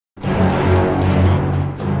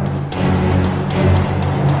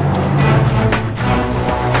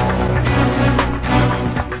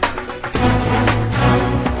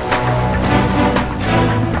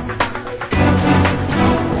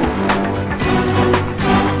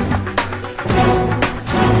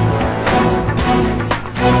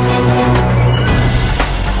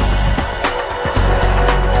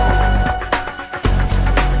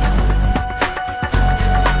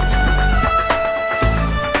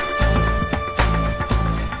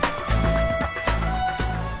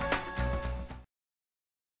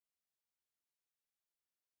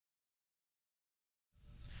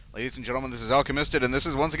Ladies and gentlemen, this is Alchemisted, and this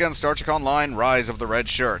is once again Star Trek Online, Rise of the Red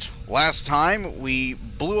Shirt. Last time, we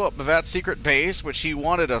blew up B'Vat's secret base, which he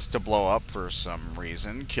wanted us to blow up for some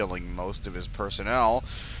reason, killing most of his personnel,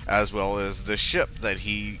 as well as the ship that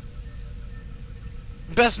he...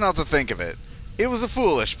 Best not to think of it. It was a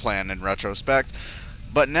foolish plan in retrospect,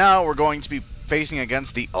 but now we're going to be facing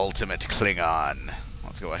against the ultimate Klingon.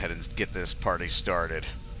 Let's go ahead and get this party started.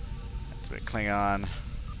 Ultimate Klingon...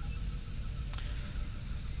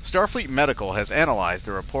 Starfleet Medical has analyzed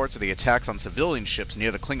the reports of the attacks on civilian ships near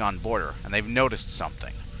the Klingon border, and they've noticed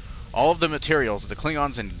something. All of the materials that the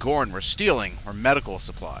Klingons and Gorn were stealing were medical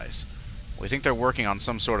supplies. We think they're working on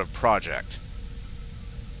some sort of project.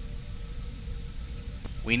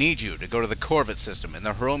 We need you to go to the Korvat system in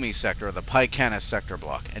the Hiromi sector of the Pycanis sector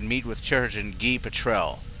block and meet with Chirugeon Ghee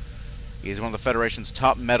P'Trell. He is one of the Federation's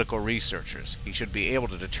top medical researchers. He should be able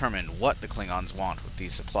to determine what the Klingons want with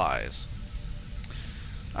these supplies.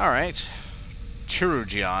 Alright,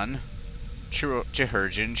 Chirugeon,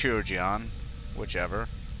 whichever.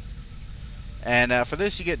 And for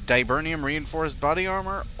this you get Dibernium reinforced body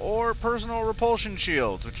armor or personal repulsion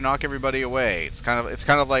shields, which knock everybody away. It's kind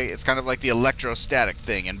of like the electrostatic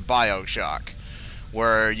thing in BioShock,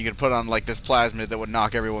 where you could put on like this plasmid that would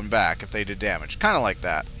knock everyone back if they did damage. Kind of like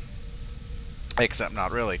that, except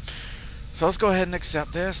not really. So let's go ahead and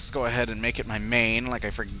accept this. Let's go ahead and make it my main, like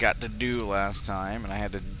I forgot to do last time, and I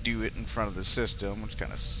had to do it in front of the system, which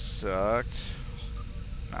kind of sucked.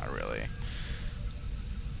 Not really.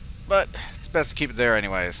 But it's best to keep it there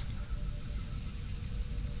anyways.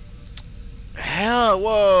 Hell,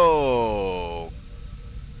 whoa!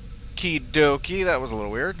 Kidoki, that was a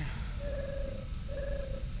little weird.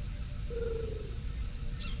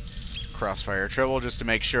 Crossfire triple just to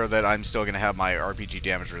make sure that I'm still going to have my RPG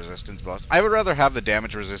damage resistance boost. I would rather have the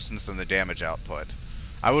damage resistance than the damage output.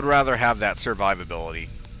 I would rather have that survivability.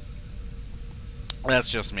 That's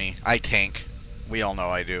just me. I tank. We all know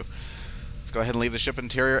I do. Let's go ahead and leave the ship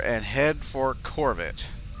interior and head for Korvat.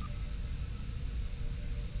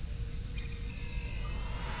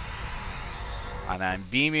 And I'm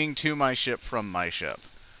beaming to my ship from my ship.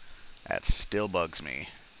 That still bugs me.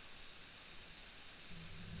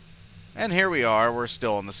 And here we are, we're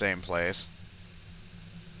still in the same place.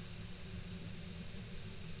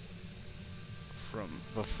 From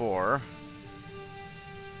before.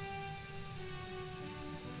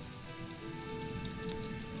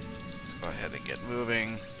 Let's go ahead and get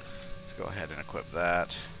moving. Let's go ahead and equip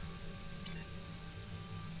that.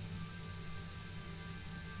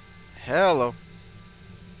 Hello.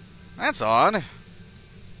 That's odd.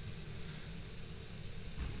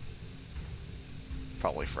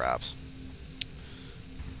 Probably fraps.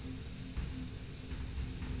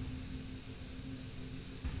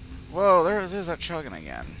 Whoa, there's that chugging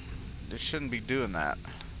again. It shouldn't be doing that.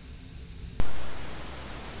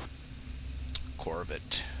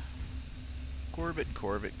 Korvat.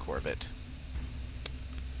 Korvat.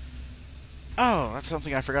 Oh, that's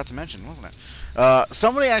something I forgot to mention, wasn't it?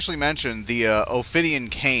 Somebody actually mentioned the Ophidian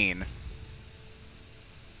Cane.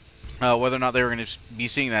 Whether or not they were going to be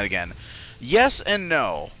seeing that again. Yes and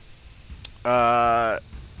no.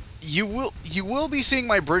 You will be seeing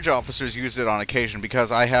my bridge officers use it on occasion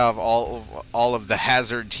because I have all of the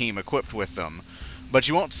hazard team equipped with them. But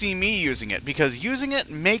you won't see me using it because using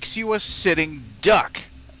it makes you a sitting duck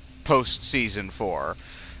post season 4.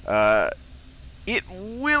 It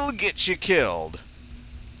will get you killed.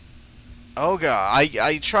 Oh god,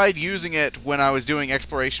 I tried using it when I was doing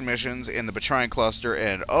exploration missions in the Batrian cluster,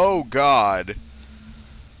 and oh god.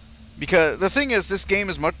 Because the thing is, this game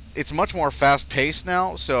is much more fast-paced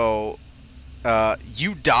now, so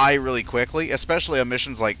you die really quickly, especially on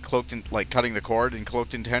missions like cutting the cord and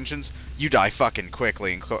Cloaked Intentions. You die fucking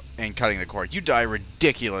quickly in cutting the cord. You die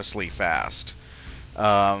ridiculously fast.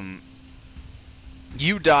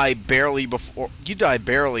 You die barely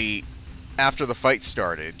after the fight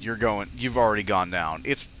started. You've already gone down.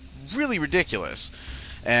 It's really ridiculous,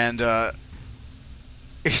 and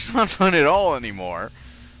it's not fun at all anymore.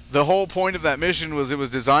 The whole point of that mission was it was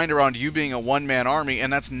designed around you being a one-man army,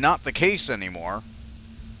 and that's not the case anymore.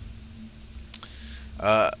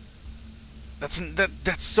 That's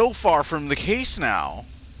so far from the case now.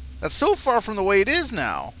 That's so far from the way it is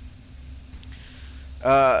now.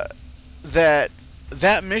 That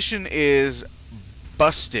mission is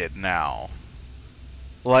busted now.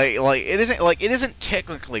 It isn't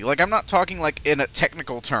technically, I'm not talking like in a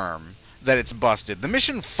technical term that it's busted. The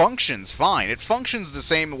mission functions fine. It functions the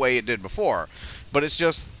same way it did before, but it's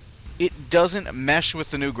just it doesn't mesh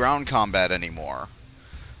with the new ground combat anymore.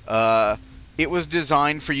 It was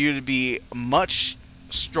designed for you to be much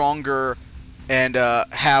stronger and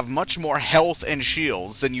have much more health and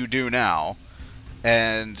shields than you do now.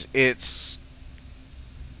 And it's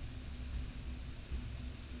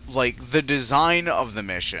like the design of the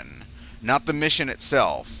mission, not the mission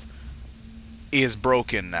itself, is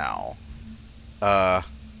broken now.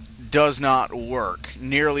 Does not work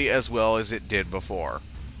nearly as well as it did before.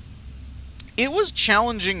 It was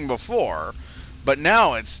challenging before, but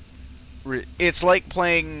now it's like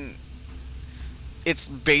playing. It's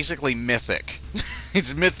basically mythic.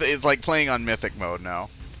 It's like playing on mythic mode now.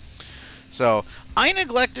 So I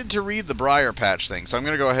neglected to read the Briar Patch thing, so I'm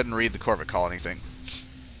going to go ahead and read the Korvat colony thing.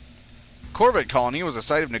 Korvat colony was a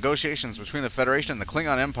site of negotiations between the Federation and the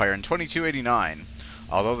Klingon Empire in 2289.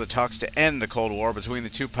 Although the talks to end the Cold War between the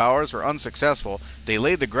two powers were unsuccessful, they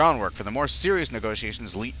laid the groundwork for the more serious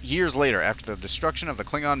negotiations years later after the destruction of the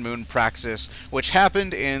Klingon moon Praxis, which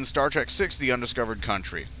happened in Star Trek VI: The Undiscovered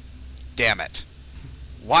Country. Damn it.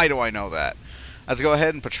 Why do I know that? Let's go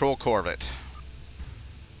ahead and patrol Korvat.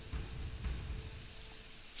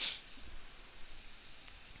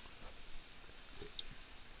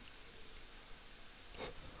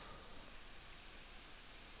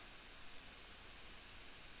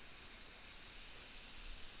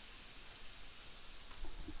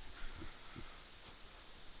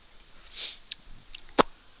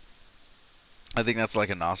 I think that's like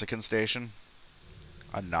a Nausicaan station.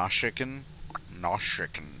 A Nausicaan?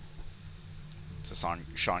 Nausicaan. It's a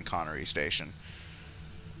Sean Connery station.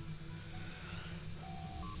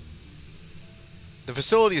 The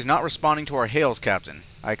facility is not responding to our hails, Captain.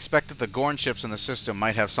 I expect that the Gorn ships in the system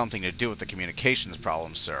might have something to do with the communications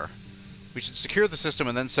problems, sir. We should secure the system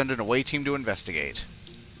and then send an away team to investigate.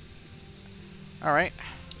 Alright.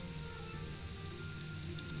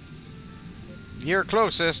 You're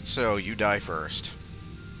closest, so you die first.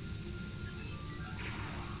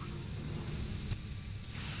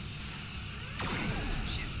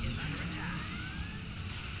 Ship is under attack.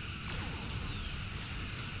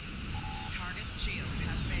 Target's shield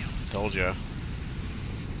has failed. Told ya.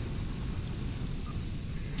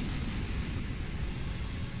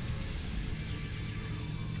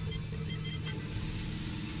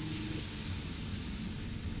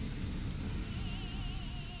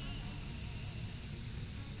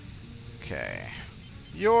 Okay.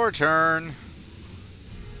 Your turn.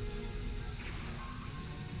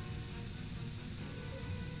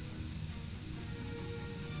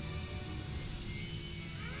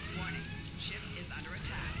 Warning. Ship is under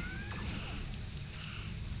attack.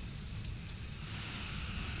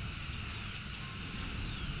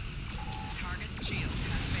 Target's shield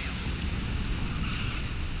has failed.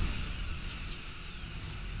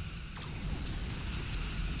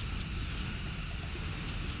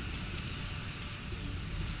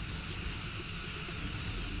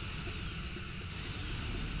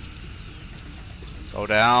 Go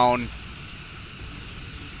down.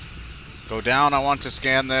 Go down, I want to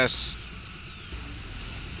scan this.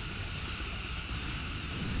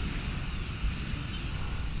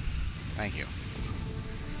 Thank you.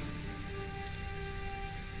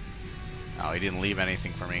 Oh, he didn't leave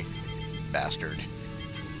anything for me. Bastard.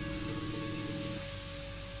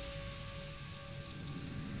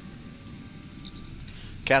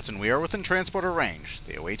 Captain, we are within transporter range.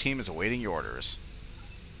 The away team is awaiting your orders.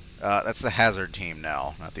 That's the hazard team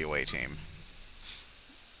now, not the away team.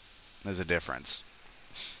 There's a difference.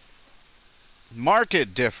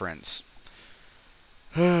 Marked difference.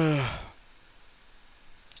 You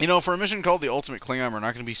know, for a mission called the Ultimate Klingon, we're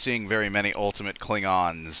not going to be seeing very many Ultimate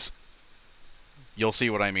Klingons. You'll see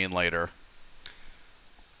what I mean later.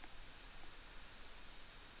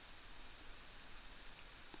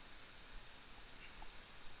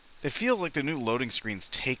 It feels like the new loading screens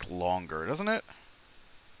take longer, doesn't it?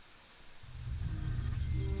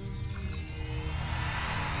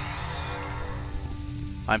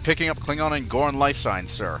 I'm picking up Klingon and Gorn life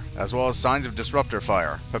signs, sir, as well as signs of disruptor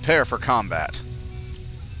fire. Prepare for combat.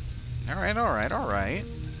 Alright, alright, alright.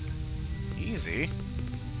 Easy.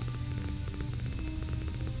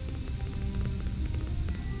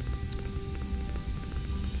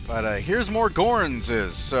 But here's more Gorns,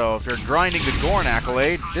 so if you're grinding the Gorn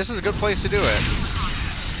accolade, this is a good place to do it.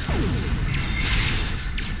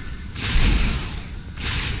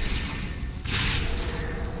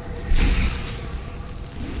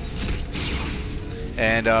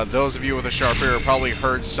 And those of you with a sharp ear probably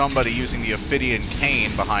heard somebody using the Ophidian cane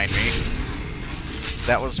behind me.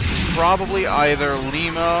 That was probably either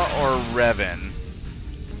Lima or Revan.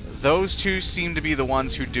 Those two seem to be the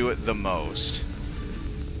ones who do it the most.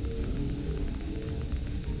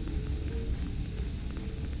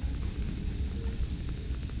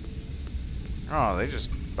 Oh, they just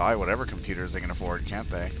buy whatever computers they can afford, can't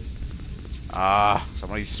they? Ah,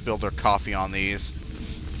 somebody spilled their coffee on these.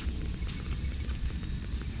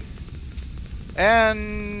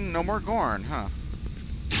 And no more Gorn, huh?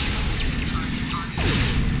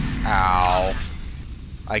 Ow.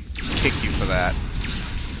 I kick you for that.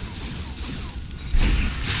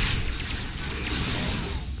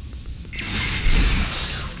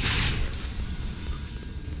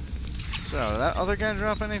 So, did that other guy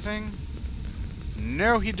drop anything?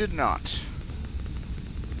 No, he did not.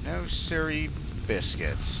 No siree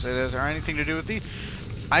biscuits. Is there anything to do with these?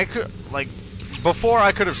 I could, like, before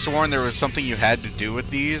I could have sworn there was something you had to do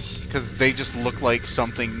with these, because they just look like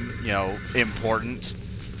something, you know, important.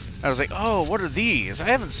 I was like, oh, what are these? I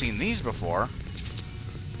haven't seen these before.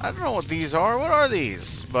 I don't know what these are. What are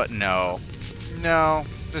these? But no. No,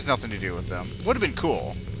 there's nothing to do with them. Would have been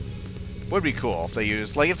cool. Would be cool if they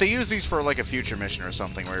used, like, if they use these for, like, a future mission or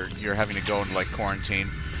something where you're having to go into, like, quarantine.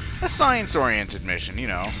 A science-oriented mission, you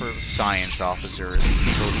know, for science officers,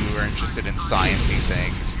 people who are interested in sciencey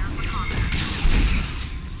things.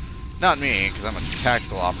 Not me, because I'm a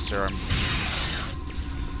tactical officer.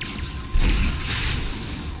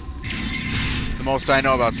 The most I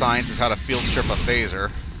know about science is how to field strip a phaser.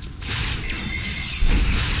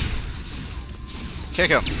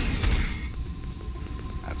 Kick him.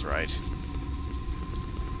 That's right.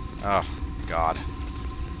 Oh, God.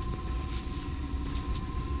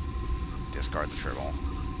 Discard the Tribble.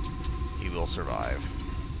 He will survive.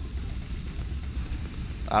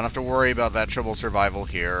 I don't have to worry about that Tribble survival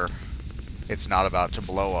here. It's not about to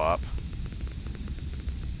blow up.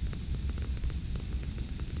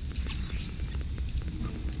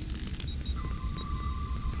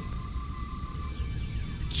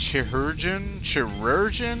 Chirugeon?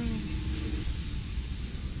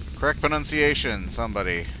 Correct pronunciation,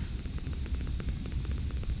 somebody.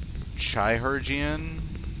 Chirugeon?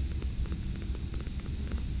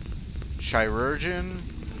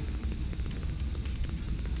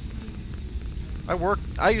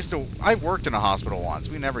 I worked in a hospital once.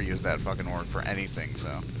 We never used that fucking word for anything,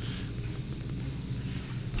 so.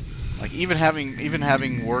 Like, even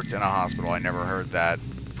having worked in a hospital, I never heard that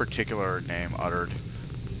particular name uttered.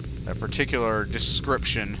 That particular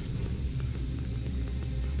description.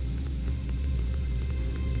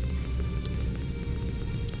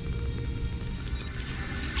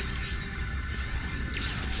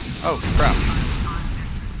 Oh, crap.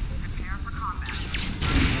 Prepare for combat.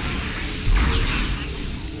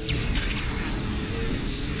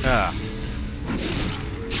 Ah.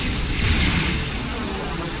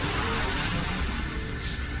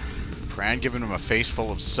 Pran giving him a face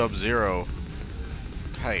full of Sub-Zero.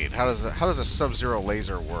 Kite. How does a Sub-Zero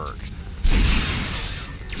laser work?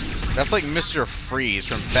 That's like Mr. Freeze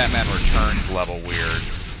from Batman Returns level weird.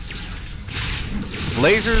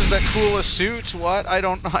 Lasers that cool a suit? What? I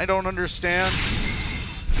don't understand.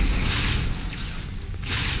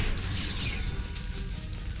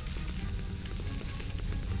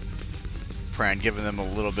 Pran giving them a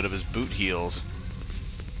little bit of his boot heels.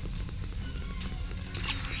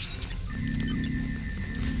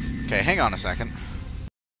 Okay, hang on a second.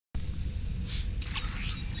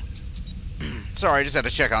 Sorry, I just had to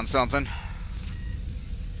check on something.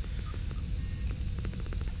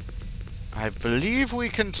 I believe we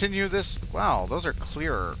continue this. Wow, those are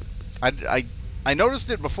clearer. I noticed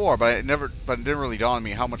it before, but it didn't really dawn on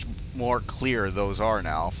me how much more clear those are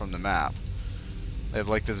now from the map. They have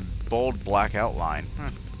like this bold black outline.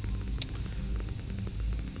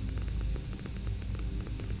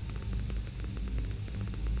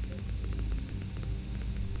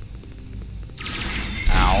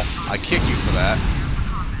 Ow, I kick you for that.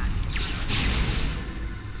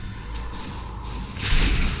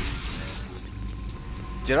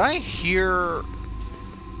 Did I hear... I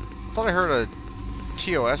thought I heard a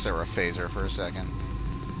TOS era phaser for a second.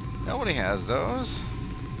 Nobody has those.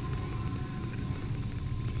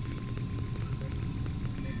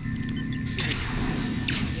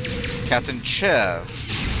 Captain Chev.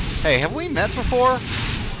 Hey, have we met before?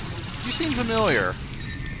 You seem familiar.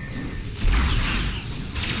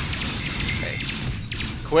 Hey.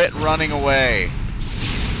 Quit running away.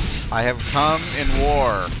 I have come in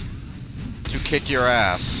war to kick your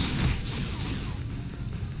ass.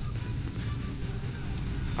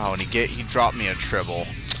 Oh, and he dropped me a Tribble.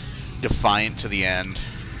 Defiant to the end.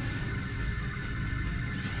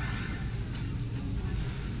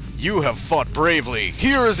 You have fought bravely.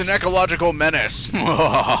 Here is an ecological menace. Bring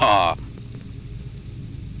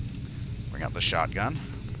out the shotgun.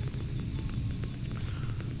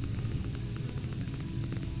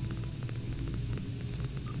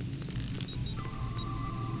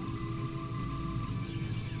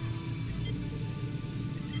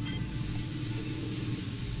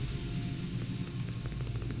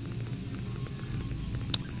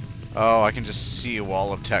 Oh, I can just see a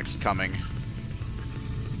wall of text coming.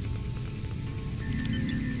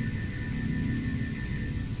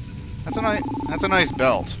 That's a nice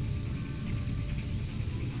belt.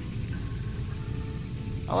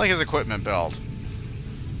 I like his equipment belt.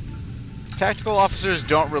 Tactical officers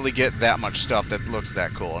don't really get that much stuff that looks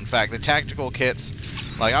that cool. In fact, the tactical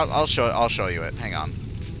kits, like I'll show you it. Hang on.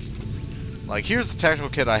 Like here's the tactical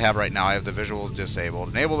kit I have right now. I have the visuals disabled.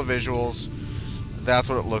 Enable the visuals. That's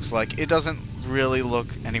what it looks like. It doesn't really look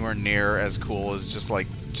anywhere near as cool as just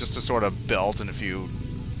a sort of belt and a few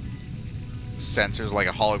sensors, like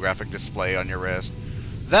a holographic display on your wrist.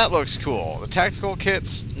 That looks cool. The tactical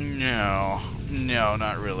kits, no,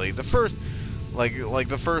 not really. The first, like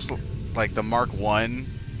the Mark 1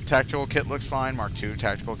 tactical kit looks fine. Mark 2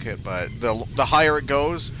 tactical kit, but the higher it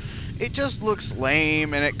goes, it just looks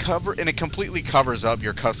lame, and it completely covers up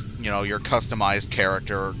your your customized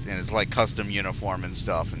character, and it's like custom uniform and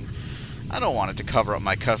stuff. And I don't want it to cover up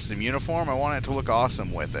my custom uniform. I want it to look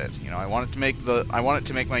awesome with it. You know, I want it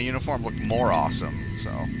to make my uniform look more awesome. So,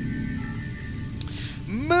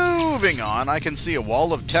 moving on, I can see a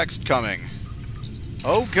wall of text coming.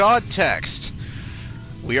 Oh God, text.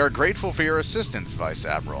 We are grateful for your assistance, Vice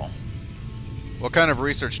Admiral. What kind of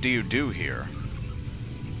research do you do here?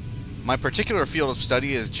 My particular field of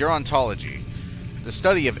study is gerontology, the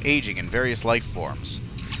study of aging in various life forms.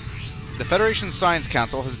 The Federation Science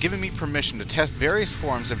Council has given me permission to test various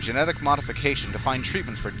forms of genetic modification to find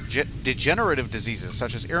treatments for degenerative diseases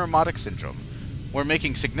such as Irumodic syndrome. We're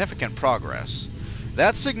making significant progress.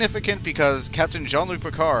 That's significant because Captain Jean-Luc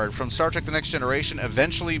Picard from Star Trek The Next Generation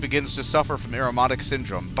eventually begins to suffer from Irumodic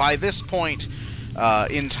syndrome. By this point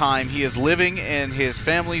in time, he is living in his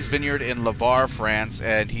family's vineyard in Le Bar, France,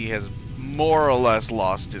 and he has more or less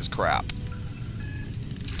lost his crap.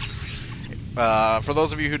 For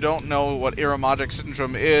those of you who don't know what Irumodic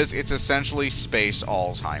syndrome is, it's essentially space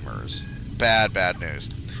Alzheimer's. Bad news.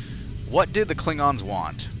 What did the Klingons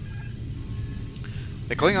want?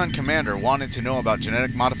 The Klingon commander wanted to know about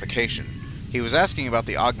genetic modification. He was asking about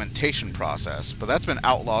the augmentation process, but that's been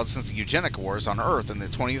outlawed since the eugenic wars on Earth in the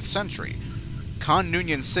 20th century. Khan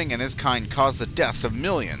Noonien Singh and his kind caused the deaths of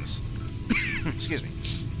millions. Excuse me.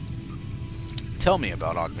 Tell me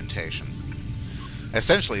about augmentation.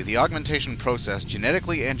 Essentially, the augmentation process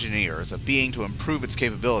genetically engineers a being to improve its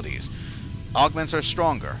capabilities. Augments are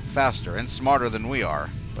stronger, faster, and smarter than we are,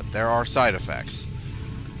 but there are side effects.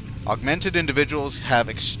 Augmented individuals have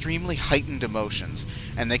extremely heightened emotions,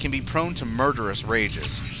 and they can be prone to murderous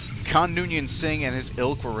rages. Khan Noonien Singh and his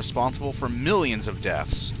ilk were responsible for millions of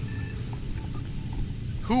deaths.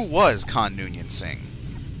 Who was Khan Noonien Singh?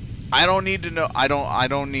 I don't need to know. I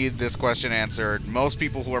don't need this question answered. Most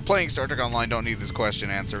people who are playing Star Trek Online don't need this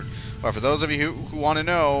question answered. But for those of you who want to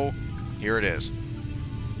know, here it is.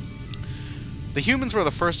 The humans were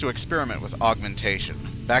the first to experiment with augmentation,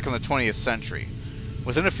 back in the 20th century.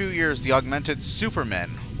 Within a few years, the augmented supermen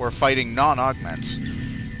were fighting non-augments.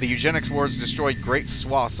 The eugenics wars destroyed great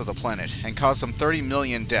swaths of the planet, and caused some 30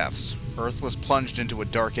 million deaths. Earth was plunged into a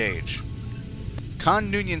dark age.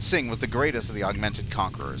 Khan Noonien Singh was the greatest of the augmented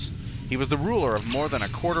conquerors. He was the ruler of more than a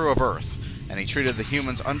quarter of Earth, and he treated the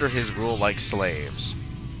humans under his rule like slaves.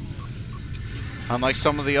 Unlike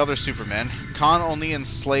some of the other supermen, Khan only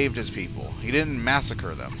enslaved his people. He didn't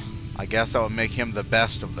massacre them. I guess that would make him the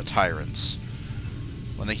best of the tyrants.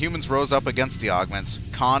 When the humans rose up against the augments,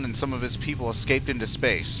 Khan and some of his people escaped into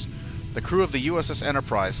space. The crew of the USS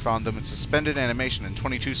Enterprise found them in suspended animation in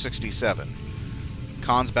 2267.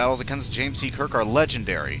 Khan's battles against James T. Kirk are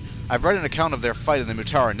legendary. I've read an account of their fight in the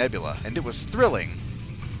Mutara Nebula, and it was thrilling.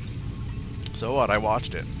 So what? I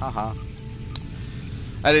watched it. Haha.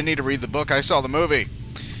 I didn't need to read the book, I saw the movie.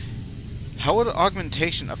 How would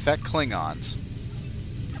augmentation affect Klingons?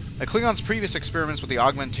 The Klingons' previous experiments with the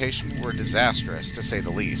augmentation were disastrous, to say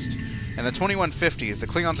the least. In the 2150s, the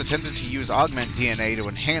Klingons attempted to use augment DNA to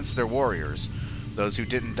enhance their warriors. Those who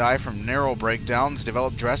didn't die from neural breakdowns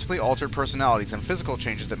developed drastically altered personalities and physical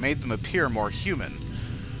changes that made them appear more human.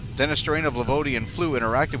 Then a strain of Lavodian flu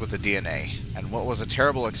interacted with the DNA, and what was a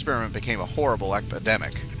terrible experiment became a horrible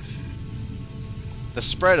epidemic. The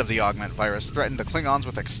spread of the augment virus threatened the Klingons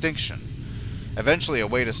with extinction. Eventually, a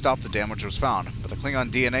way to stop the damage was found, but the Klingon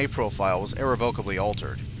DNA profile was irrevocably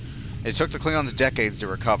altered. It took the Klingons decades to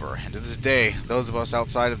recover, and to this day, those of us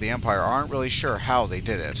outside of the Empire aren't really sure how they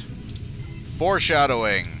did it.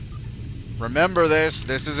 Foreshadowing. Remember this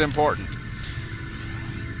is important.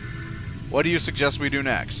 What do you suggest we do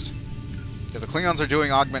next? If the Klingons are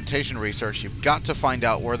doing augmentation research, you've got to find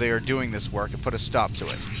out where they are doing this work and put a stop to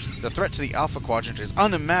it. The threat to the Alpha Quadrant is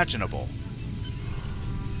unimaginable.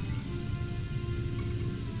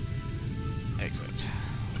 exit.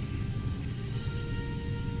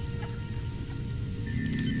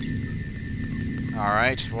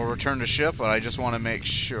 Alright, we'll return to ship, but I just want to make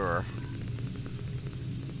sure.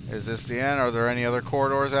 Is this the end? Are there any other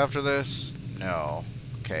corridors after this? No.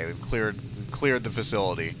 Okay, we've cleared the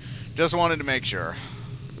facility. Just wanted to make sure.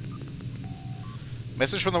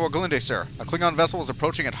 Message from the Woglinde, sir. A Klingon vessel is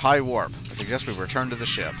approaching at high warp. I suggest we return to the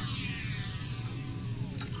ship.